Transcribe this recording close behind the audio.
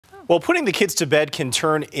Well, putting the kids to bed can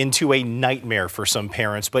turn into a nightmare for some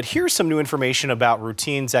parents, but here's some new information about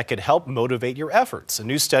routines that could help motivate your efforts. A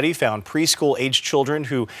new study found preschool-aged children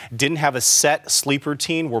who didn't have a set sleep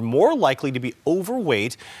routine were more likely to be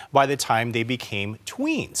overweight by the time they became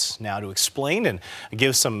tweens. Now, to explain and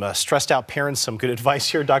give some stressed-out parents some good advice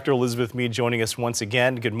here, Dr. Elizabeth Meade joining us once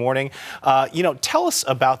again. Good morning. Tell us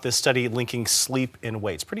about this study linking sleep and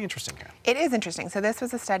weight. It's pretty interesting here. It is interesting. So this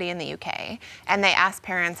was a study in the UK, and they asked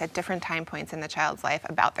parents at different time points in the child's life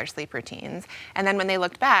about their sleep routines. And then when they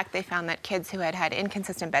looked back, they found that kids who had had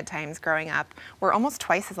inconsistent bedtimes growing up were almost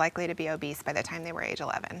twice as likely to be obese by the time they were age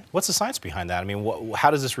 11. What's the science behind that? I mean,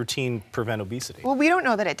 how does this routine prevent obesity? Well, we don't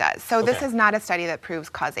know that it does. So this is not a study that proves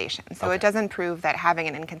causation. So it doesn't prove that having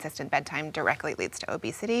an inconsistent bedtime directly leads to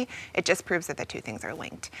obesity. It just proves that the two things are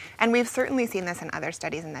linked. And we've certainly seen this in other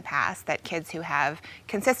studies in the past, that kids who have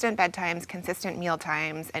consistent bedtimes, consistent meal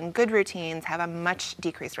times, and good routines have a much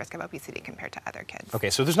decreased risk of obesity compared to other kids. Okay,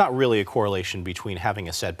 so there's not really a correlation between having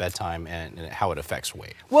a set bedtime and how it affects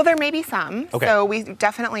weight. Well, there may be some. So we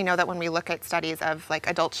definitely know that when we look at studies of like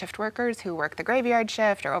adult shift workers who work the graveyard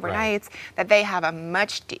shift or overnights, that they have a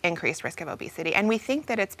much increased risk of obesity. And we think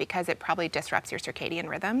that it's because it probably disrupts your circadian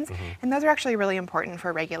rhythms. And those are actually really important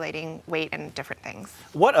for regulating weight and different things.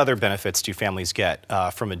 What other benefits do families get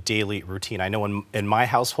from a daily routine? I know in my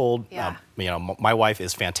household, my wife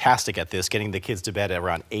is fantastic at this, getting the kids to bed at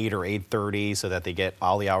around 8 or 8:30 so that they get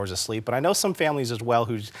all the hours of sleep. But I know some families as well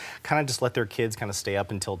who kind of just let their kids kind of stay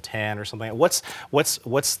up until 10 or something.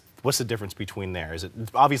 What's the difference between there? Is it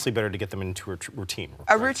obviously better to get them into a routine?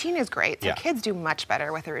 A routine is great. So kids do much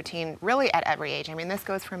better with a routine really at every age. I mean, this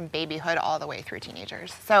goes from babyhood all the way through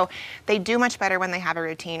teenagers. So they do much better when they have a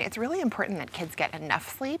routine. It's really important that kids get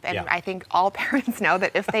enough sleep. And I think all parents know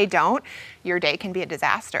that if they don't, your day can be a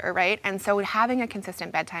disaster, right? And so having a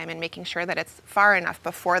consistent bedtime and making sure that it's far enough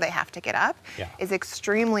before they have to get up is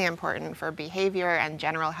extremely important for behavior and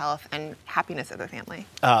general health and happiness of the family.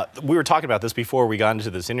 We were talking about this before we got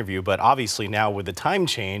into this interview, but obviously now with the time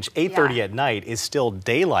change, 8:30 at night is still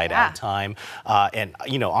daylight out time. And,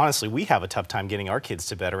 honestly, we have a tough time getting our kids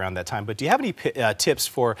to bed around that time. But do you have any tips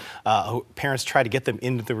for parents try to get them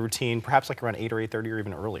into the routine, perhaps like around 8 or 8:30 or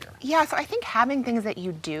even earlier? Yeah, so I think having things that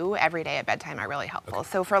you do every day at bedtime are really helpful.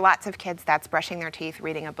 So for lots of kids, that's brushing their teeth,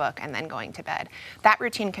 reading a book, and then going to bed. That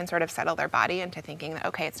routine can sort of settle their body into thinking that,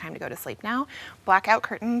 okay, it's time to go to sleep now. Blackout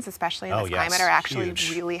curtains, especially in this climate, are actually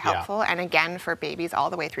really helpful. And again, for babies all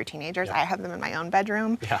the way through teenagers, I have them in my own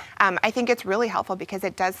bedroom. I think it's really helpful because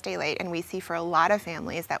it does stay late, and we see for a lot of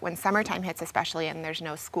families that when summertime hits especially and there's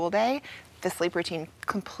no school day, the sleep routine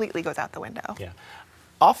completely goes out the window.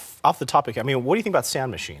 Off the topic, I mean, what do you think about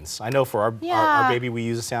sound machines? I know for our baby we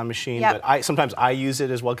use a sound machine, but sometimes I use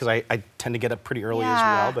it as well because I tend to get up pretty early as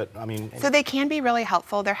well. But I mean, so they can be really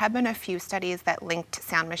helpful. There have been a few studies that linked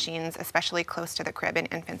sound machines, especially close to the crib, in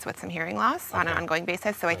infants with some hearing loss on an ongoing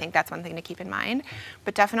basis. So I think that's one thing to keep in mind.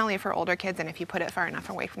 But definitely for older kids, and if you put it far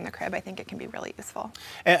enough away from the crib, I think it can be really useful.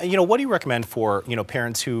 And what do you recommend for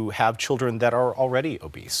parents who have children that are already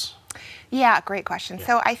obese? Yeah, great question.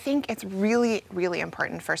 So I think it's really, really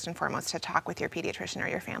important, first and foremost, to talk with your pediatrician or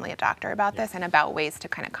your family doctor about this and about ways to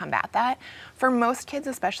kind of combat that. For most kids,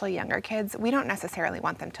 especially younger kids, we don't necessarily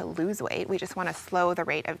want them to lose weight. We just want to slow the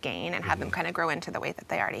rate of gain and have them kind of grow into the weight that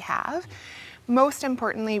they already have. Most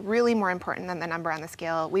importantly, really more important than the number on the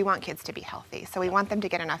scale, we want kids to be healthy. So we want them to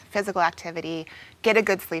get enough physical activity, get a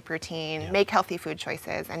good sleep routine, make healthy food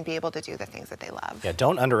choices, and be able to do the things that they love. Yeah,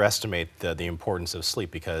 don't underestimate the importance of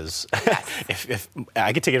sleep, because if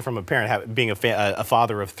I could take it from a parent, being a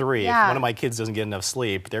father of 3, if one of my kids doesn't get enough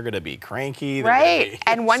sleep, they're going to be cranky.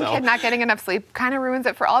 And one kid not getting enough sleep kind of ruins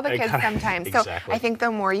it for all the kids sometimes. So I think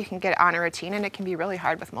the more you can get on a routine, and it can be really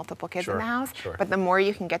hard with multiple kids in the house, but the more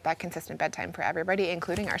you can get that consistent bedtime for everybody,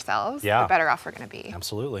 including ourselves, the better off we're going to be.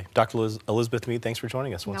 Absolutely. Dr. Elizabeth Meade, thanks for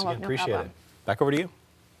joining us once again. Appreciate it. Back over to you.